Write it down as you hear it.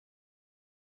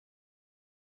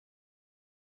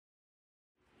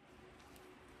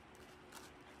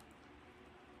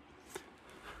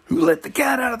Who let the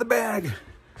cat out of the bag?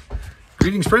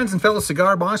 Greetings, friends and fellow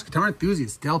cigar box guitar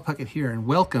enthusiasts. Del Puckett here, and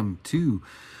welcome to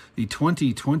the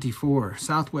 2024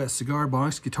 Southwest Cigar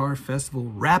Box Guitar Festival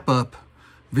wrap-up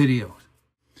video.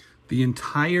 The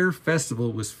entire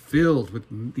festival was filled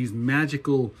with these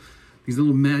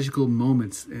little magical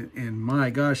moments, and my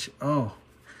gosh, oh,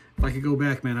 if I could go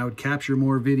back, man, I would capture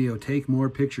more video, take more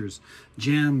pictures,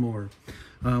 jam more.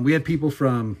 We had people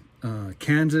from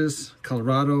Kansas,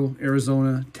 Colorado,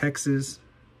 Arizona, Texas,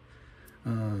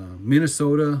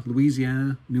 Minnesota,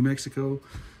 Louisiana, New Mexico,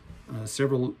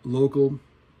 several local.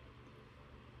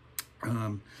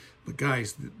 But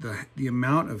guys, the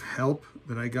amount of help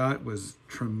that I got was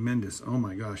tremendous. Oh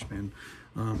my gosh, man.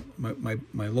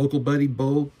 My local buddy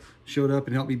Bo showed up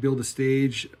and helped me build a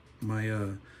stage.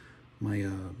 My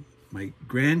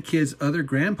grandkids' other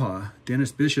grandpa,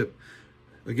 Dennis Bishop,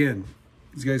 again,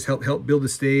 these guys helped build the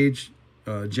stage.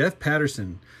 Jeff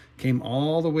Patterson came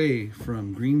all the way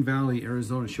from Green Valley,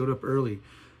 Arizona, showed up early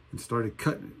and started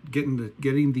getting the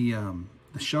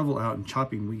shovel out and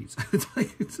chopping weeds.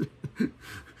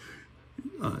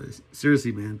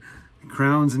 Seriously, man,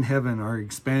 crowns in heaven are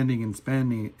expanding.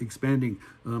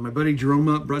 My buddy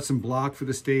Jerome brought some block for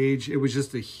the stage. It was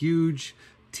just a huge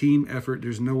team effort.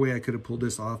 There's no way I could have pulled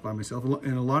this off by myself.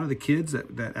 And a lot of the kids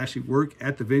that actually work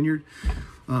at the vineyard,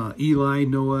 Eli,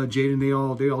 Noah, Jaden, they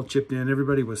all chipped in.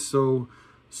 Everybody was so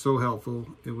helpful.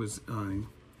 It was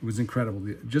incredible.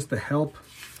 Just the help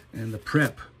and the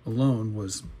prep alone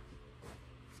was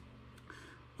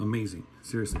amazing.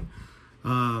 Seriously.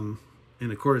 And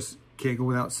of course, can't go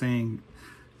without saying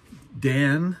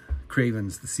Dan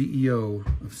Cravins, the CEO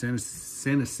of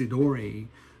San Isidore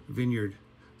Vineyard.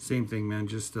 Same thing, man.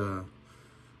 Just so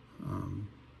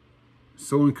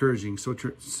encouraging, so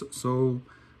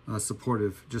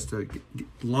supportive, just to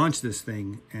launch this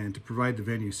thing and to provide the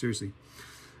venue. Seriously,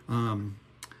 I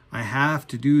have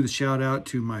to do the shout out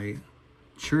to my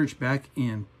church back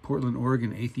in Portland,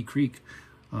 Oregon, Athey Creek.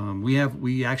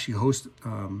 We actually host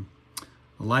a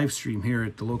live stream here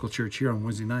at the local church here on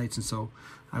Wednesday nights, and so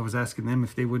I was asking them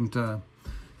if they wouldn't.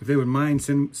 If they would mind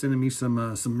sending me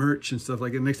some merch and stuff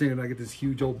like that. Next thing I get this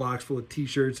huge old box full of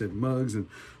T-shirts and mugs and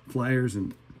flyers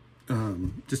and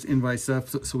just invite stuff.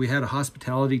 So we had a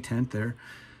hospitality tent there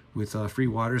with free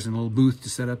waters and a little booth to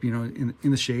set up, you know, in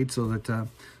the shade, so that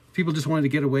people just wanted to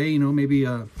get away, you know, maybe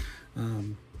you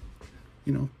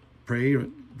know, pray or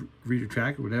read a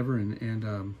track or whatever,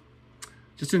 and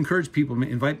just to encourage people,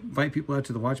 invite people out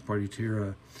to the watch party to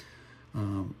hear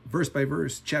verse by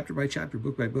verse, chapter by chapter,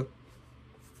 book by book.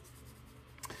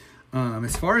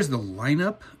 As far as the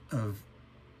lineup of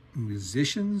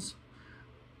musicians,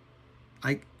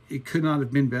 it could not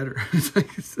have been better.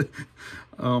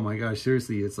 Oh my gosh,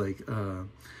 seriously, it's like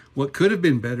what could have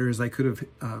been better is I could have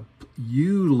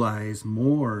utilized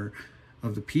more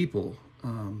of the people.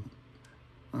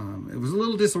 It was a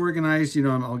little disorganized, you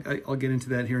know, and I'll get into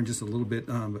that here in just a little bit.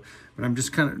 But I'm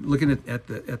just kind of looking at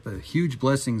the huge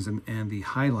blessings and the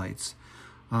highlights.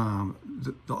 The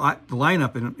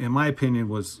lineup, in my opinion,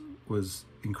 was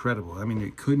incredible. I mean,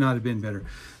 it could not have been better.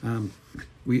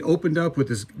 We opened up with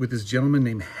this gentleman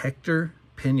named Hector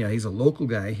Pena. He's a local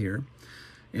guy here,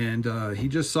 and he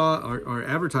just saw our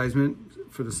advertisement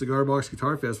for the Cigar Box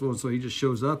Guitar Festival, and so he just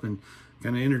shows up and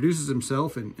kind of introduces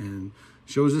himself and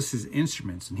shows us his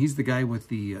instruments. And he's the guy with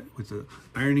the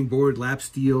ironing board, lap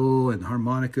steel, and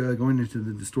harmonica going into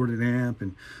the distorted amp,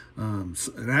 and an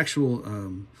actual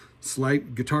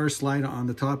guitar slide on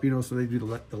the top, you know, so they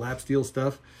do the lap steel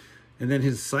stuff. And then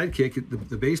his sidekick,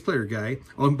 the bass player guy.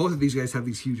 Oh, and both of these guys have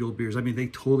these huge old beards. I mean, they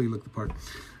totally look the part.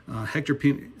 Hector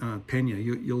Pena,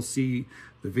 you'll see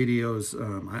the videos.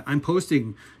 I'm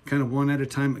posting kind of one at a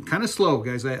time, kind of slow,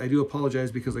 guys. I do apologize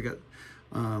because I got,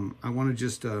 I want to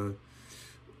just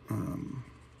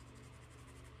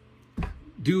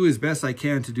do as best I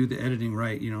can to do the editing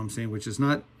right, you know what I'm saying, which is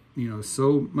not, you know,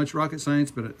 so much rocket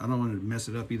science, but I don't want to mess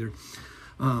it up either.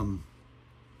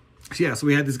 Yeah, so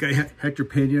we had this guy Hector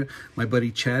Pena, my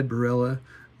buddy Chad Barella,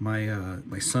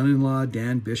 my son-in-law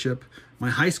Dan Bishop, my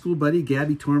high school buddy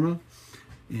Gabby Torma,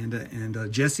 and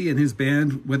Jesse and his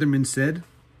band Weatherman Said,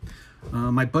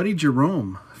 my buddy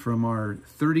Jerome from our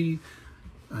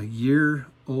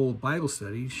 30-year-old Bible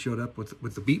study showed up with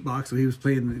the beatbox, so he was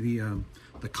playing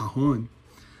the cajon.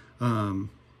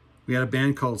 We had a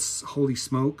band called Holy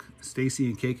Smoke, Stacy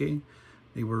and KK.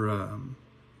 They were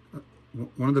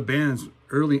one of the bands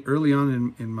early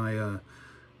on in my I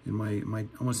want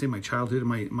to say my childhood, in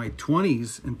my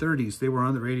 20s and 30s. They were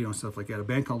on the radio and stuff like that. A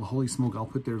band called Holy Smoke. I'll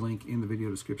put their link in the video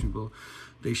description below.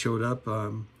 They showed up.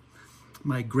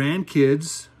 My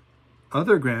grandkids'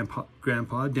 other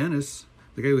grandpa Dennis,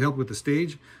 the guy who helped with the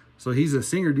stage, So he's a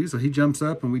singer, dude. So he jumps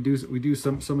up and we do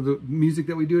some of the music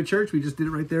that we do at church. We just did it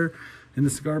right there in the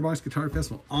Cigar Box Guitar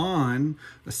Festival on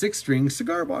a 6-string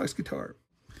cigar box guitar.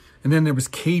 And then there was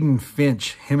Caden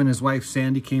Finch. Him and his wife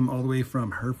Sandy came all the way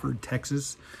from Hereford,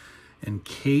 Texas. And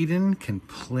Caden can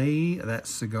play that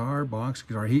cigar box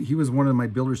guitar. He was one of my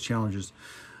Builders Challenges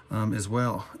as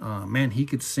well. Man, he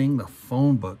could sing the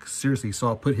phone book. Seriously, so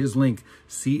I'll put his link,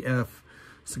 CF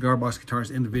Cigar Box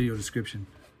Guitars, in the video description.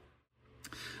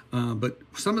 But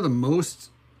some of the most,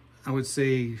 I would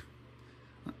say,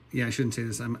 yeah, I shouldn't say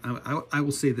this. I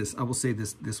will say this. I will say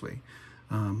this way.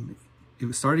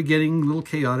 It started getting a little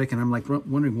chaotic, and I'm like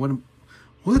wondering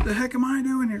what the heck am I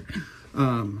doing here?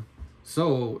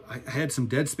 So I had some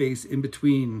dead space in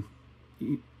between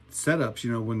setups.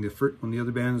 You know, when the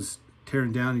other band's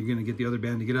tearing down, you're going to get the other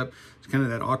band to get up. It's kind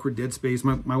of that awkward dead space.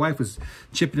 My wife was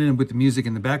chipping in with the music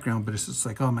in the background, but it's just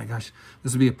like, oh my gosh,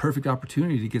 this would be a perfect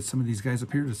opportunity to get some of these guys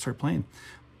up here to start playing.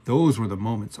 Those were the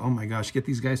moments. Oh my gosh, get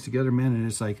these guys together, man. And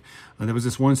it's like, there was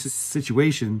this one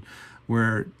situation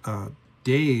where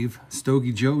Dave,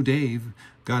 Stogie Joe Dave,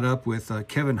 got up with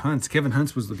Kevin Huntz. Kevin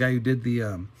Huntz was the guy who did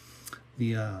the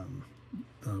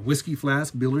whiskey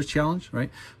flask builders challenge,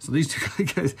 right? So these two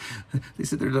guys, they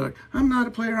sit there, they're like, I'm not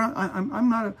a player.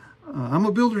 I'm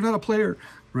a builder, not a player,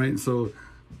 right? And so,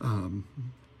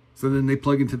 so then they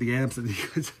plug into the amps and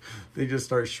they just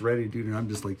start shredding, dude. And I'm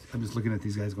just looking at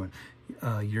these guys going,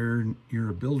 you're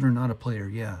a builder, not a player.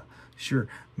 Yeah, sure,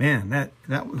 man.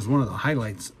 That was one of the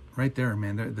highlights right there,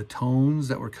 man. The tones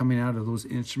that were coming out of those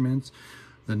instruments,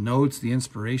 the notes, the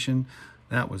inspiration.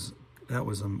 That was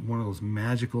one of those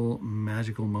magical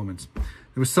moments.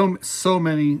 There was so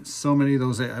many of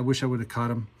those. I wish I would have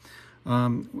caught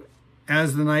them.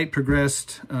 As the night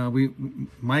progressed, we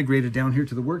migrated down here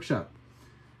to the workshop,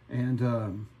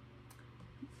 and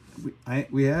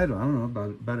we had, I don't know,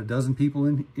 about a dozen people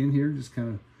in here, just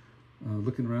kind of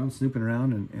looking around, snooping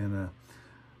around, and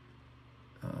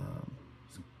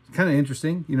kind of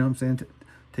interesting, you know what I'm saying?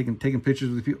 Taking pictures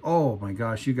with people. Oh my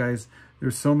gosh, you guys,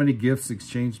 there's so many gifts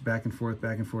exchanged back and forth.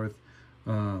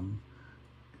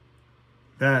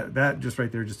 That just right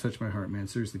there just touched my heart, man.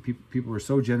 Seriously, people were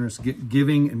so generous,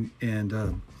 giving,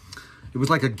 and it was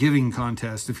like a giving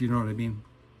contest, if you know what I mean.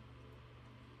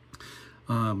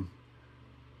 And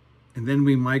then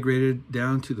we migrated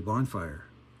down to the bonfire,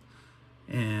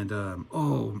 and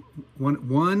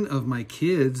one of my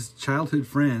kids' childhood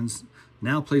friends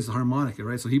now plays the harmonica,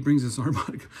 right? So he brings his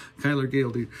harmonica. Kyler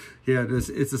Gale, dude. Yeah, it's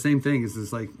the same thing. It's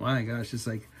just like, my gosh, it's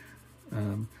like,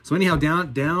 so anyhow,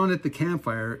 down at the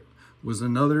campfire was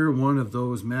another one of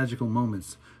those magical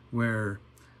moments where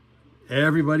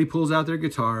everybody pulls out their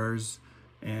guitars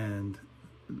and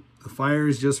the fire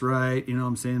is just right. You know what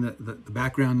I'm saying? The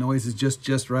background noise is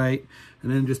just right.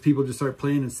 And then just people just start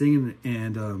playing and singing.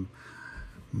 And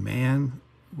man,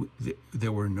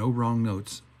 there were no wrong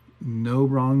notes. No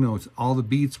wrong notes. All the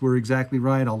beats were exactly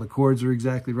right. All the chords were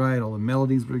exactly right. All the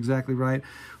melodies were exactly right.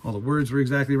 All the words were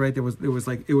exactly right. It was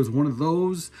one of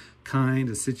those kind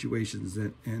of situations.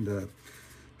 And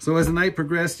so as the night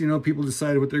progressed, you know, people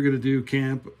decided what they're going to do: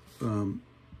 camp,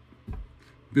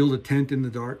 build a tent in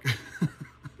the dark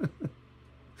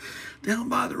down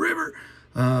by the river.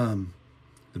 The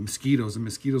mosquitoes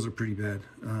are pretty bad.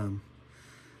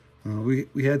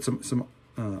 We had some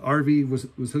RV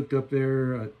was hooked up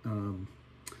there.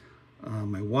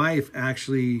 My wife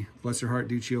actually, bless her heart,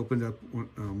 dude, she opened up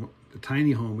the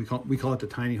tiny home. We call it the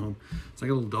tiny home. It's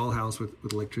like a little dollhouse with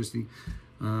electricity.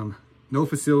 No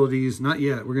facilities, not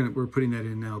yet. We're putting that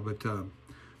in now, but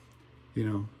you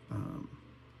know,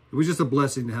 it was just a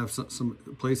blessing to have some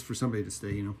place for somebody to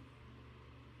stay, you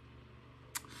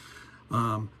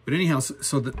know. But anyhow,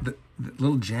 so the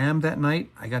little jam that night,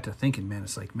 I got to thinking, man,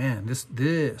 it's like, man, this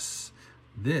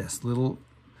little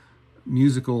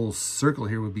musical circle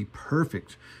here would be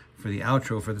perfect for the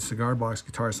outro for the Cigar Box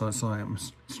Guitar. So I'm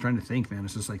just trying to think, man.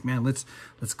 It's just like, man, let's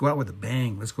go out with a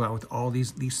bang. Let's go out with all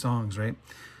these songs, right?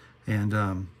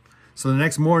 And so the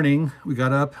next morning we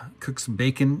got up, cooked some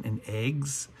bacon and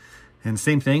eggs, and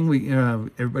same thing.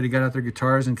 Everybody got out their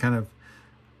guitars and kind of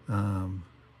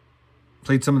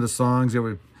played some of the songs.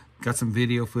 Got some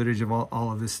video footage of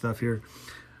all of this stuff here.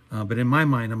 But in my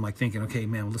mind, I'm like thinking, okay,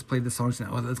 man, well, let's play the songs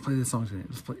now. Oh, let's play the songs now.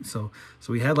 Let's play. So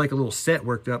we had like a little set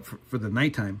worked up for the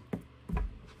nighttime.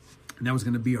 And that was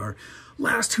going to be our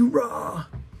last hurrah.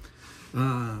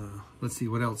 Let's see,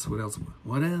 what else? The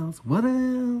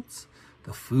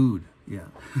food, yeah.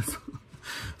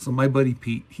 So my buddy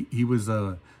Pete, he's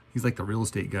like the real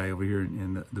estate guy over here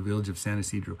in the village of San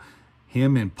Isidore.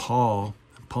 Him and Paul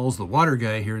Paul's the water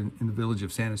guy here in the village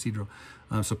of San Isidore.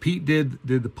 So Pete did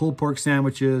the pulled pork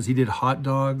sandwiches. He did hot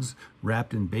dogs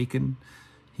wrapped in bacon.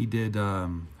 He did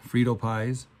Frito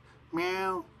pies.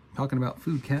 Meow. Talking about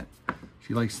food, cat.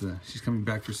 She likes she's coming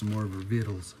back for some more of her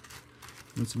vittles.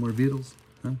 Want some more vittles?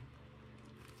 Huh?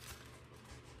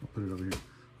 I'll put it over here.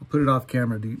 I'll put it off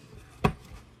camera, dude.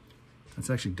 That's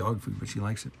actually dog food, but she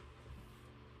likes it.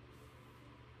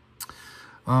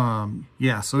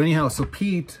 Yeah, so anyhow, so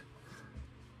Pete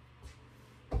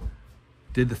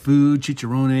did the food,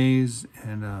 chicharrones,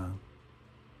 and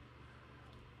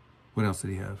what else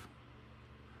did he have?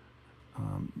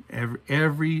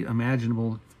 Every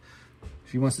imaginable.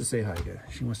 She wants to say hi, guys.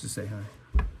 She wants to say hi.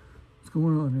 What's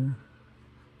going on here?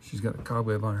 She's got a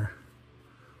cobweb on her.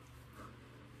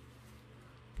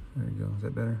 There you go. Is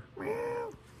that better?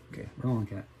 Okay, roll on,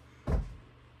 cat.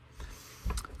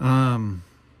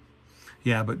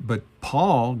 Yeah, but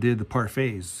Paul did the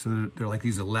parfaits. So they're like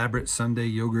these elaborate sundae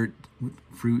yogurt with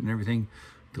fruit and everything.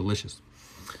 Delicious.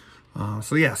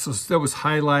 So yeah, so there was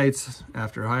highlights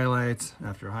after highlights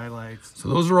after highlights. So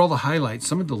those are all the highlights.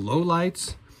 Some of the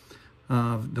lowlights,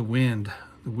 the wind.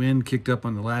 The wind kicked up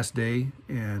on the last day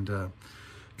and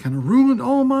kind of ruined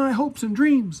all my hopes and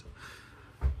dreams.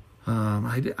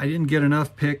 I didn't get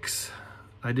enough pics.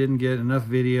 I didn't get enough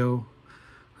video.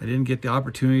 I didn't get the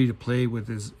opportunity to play with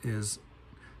as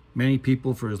many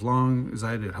people for as long as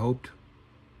I had hoped.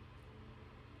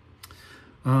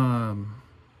 I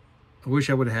wish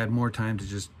I would have had more time to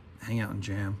just hang out and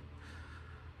jam.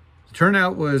 The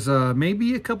turnout was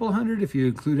maybe a couple hundred if you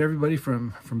include everybody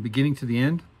from beginning to the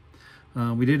end.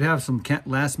 We did have some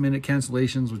last minute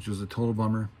cancellations, which was a total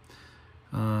bummer.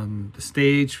 The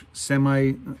stage,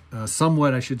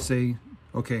 somewhat, I should say.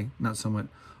 Okay, not somewhat.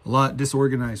 A lot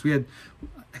disorganized. We had,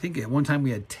 I think at one time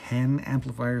we had 10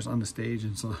 amplifiers on the stage.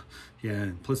 And so,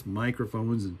 yeah, plus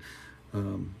microphones.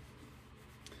 And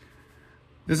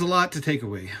there's a lot to take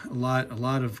away. A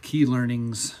lot of key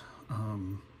learnings. A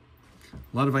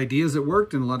lot of ideas that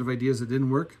worked and a lot of ideas that didn't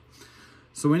work.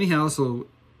 So anyhow, so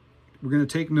we're going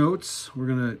to take notes. We're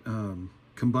going to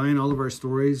combine all of our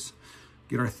stories,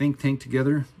 get our think tank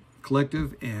together,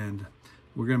 collective, and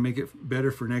we're going to make it better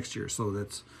for next year. So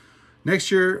that's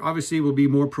next year, obviously, will be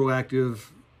more proactive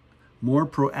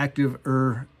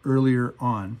earlier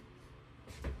on.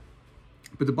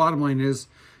 But the bottom line is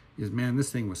man,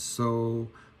 this thing was so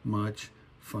much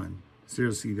fun.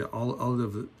 Seriously, all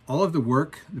of the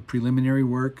work, the preliminary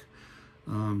work,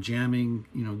 jamming,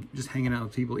 you know, just hanging out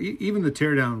with people. Even the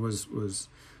teardown was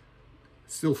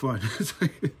still fun. It's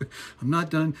like, I'm not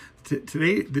done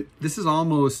today. This is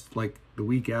almost like the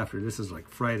week after. This is like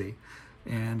Friday,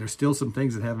 and there's still some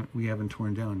things that we haven't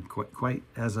torn down quite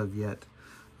as of yet,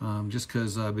 just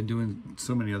because I've been doing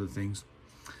so many other things.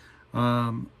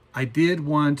 I did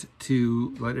want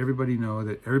to let everybody know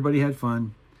that everybody had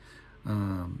fun.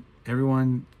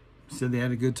 Everyone said they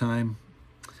had a good time.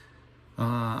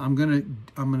 I'm gonna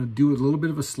do a little bit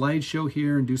of a slideshow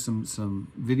here and do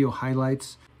some video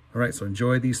highlights. All right, so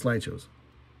enjoy these slideshows.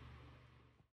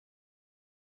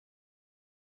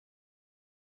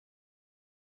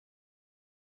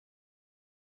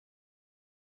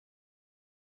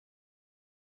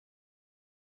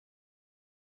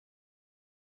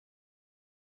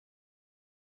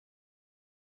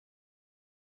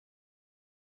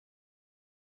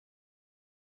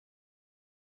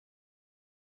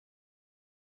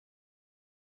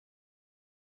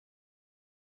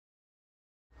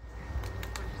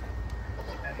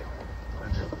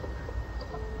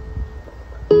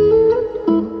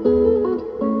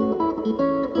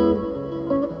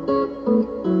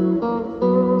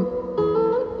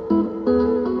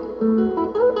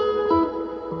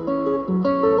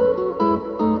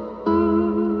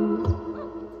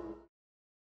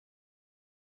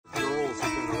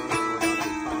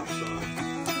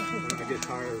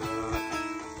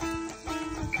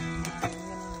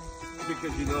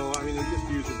 Because, you know, I mean, they're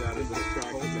just using that as an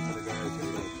attraction to the guys who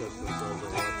don't touch themselves a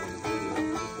lot on the video. They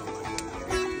just don't like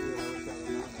that.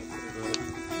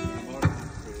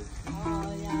 Oh,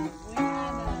 yeah. We had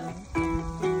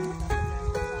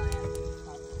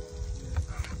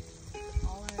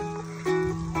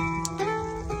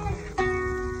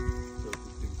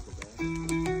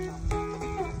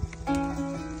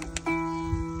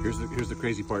Here's the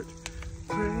crazy part.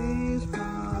 Praise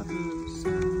Father,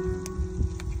 Son.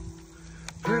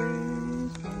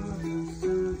 Praise Father,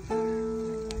 Son.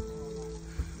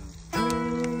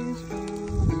 Praise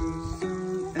Father, Son,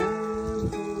 and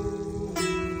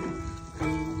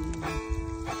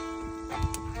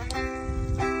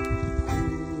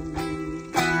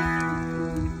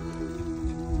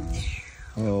Holy.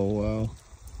 Oh, wow.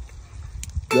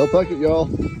 Go Puckett, y'all.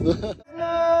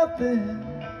 Nothing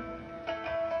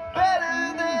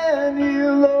better than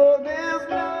you, Lord. There's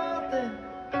nothing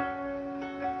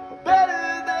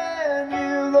better than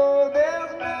you, Lord.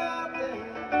 There's nothing.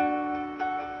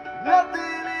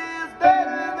 Nothing is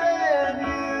better than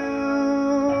you.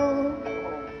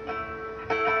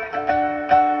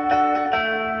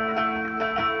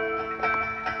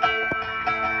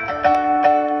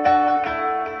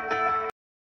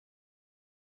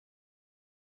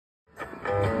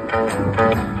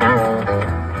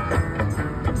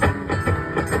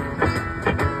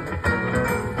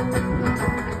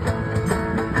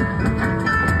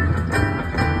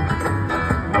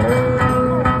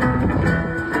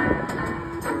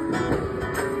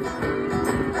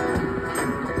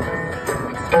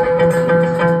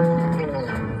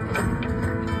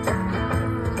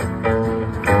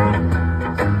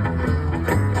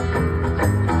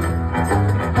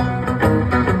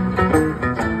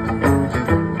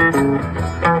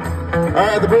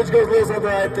 The bridge goes a little something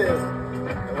like this.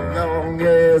 As long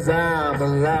as I'm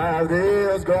alive,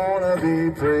 there's gonna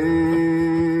be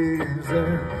praise.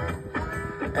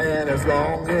 And as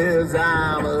long as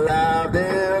I'm alive,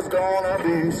 there's gonna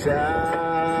be shouting.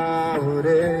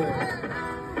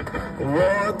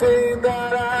 One thing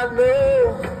that I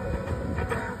know,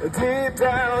 deep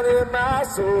down in my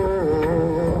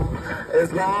soul,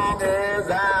 as long as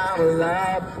I'm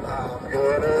alive, I'm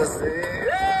gonna sing.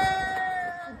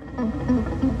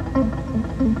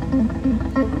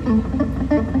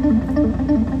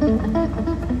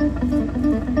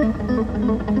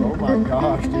 Oh my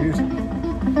gosh, dude.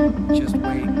 Just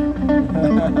wait.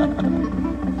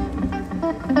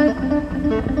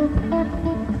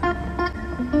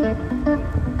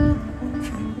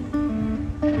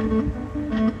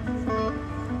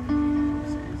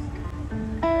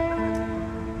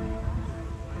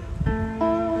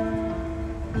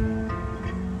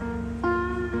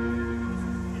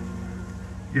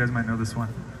 You guys might know this one.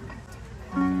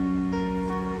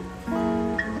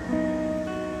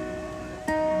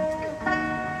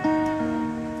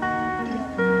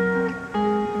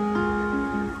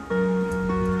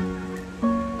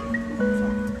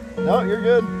 No, you're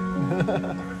good.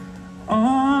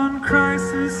 On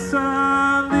Christ's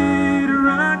solid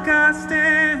rock I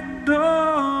stand,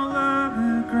 all of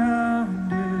the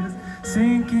ground is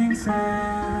sinking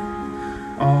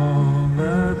sand. All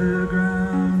of the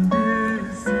ground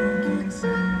is sinking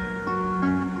sand.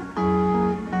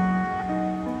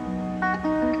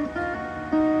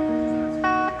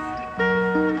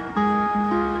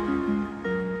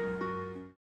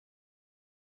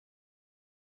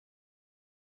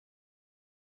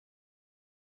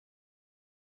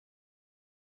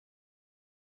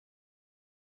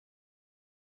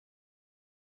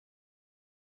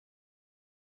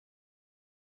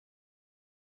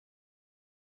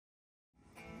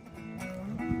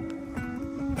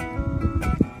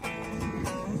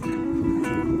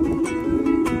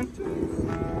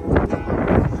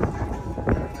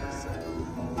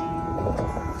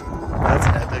 That's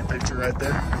an epic picture right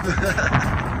there.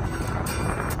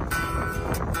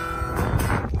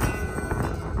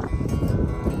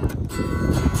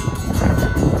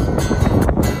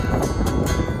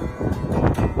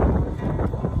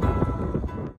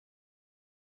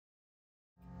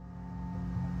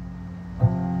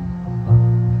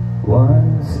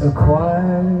 Once a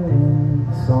choir in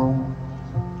song,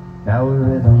 now a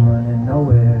rhythm running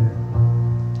nowhere.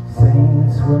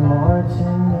 Saints were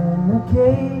marching in the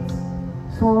gates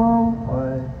swung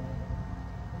wide.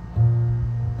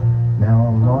 Now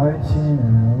I'm marching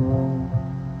alone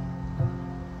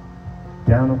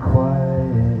down a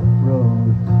quiet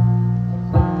road.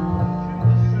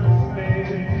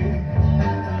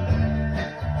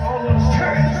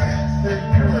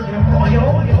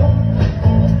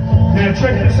 Now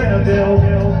check this out, Dale.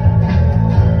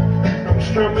 I'm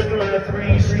strumming my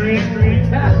 3-string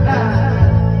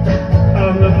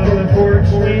on the front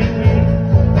swing,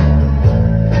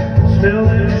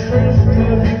 smelling fresh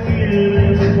coffee,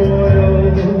 feeling the oil.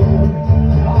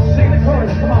 Sing the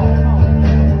chorus, come on.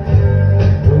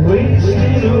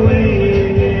 Wasting away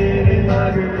in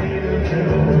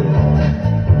Margaritaville,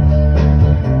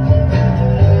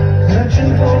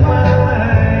 searching for my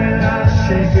light, I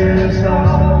shake it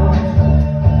off.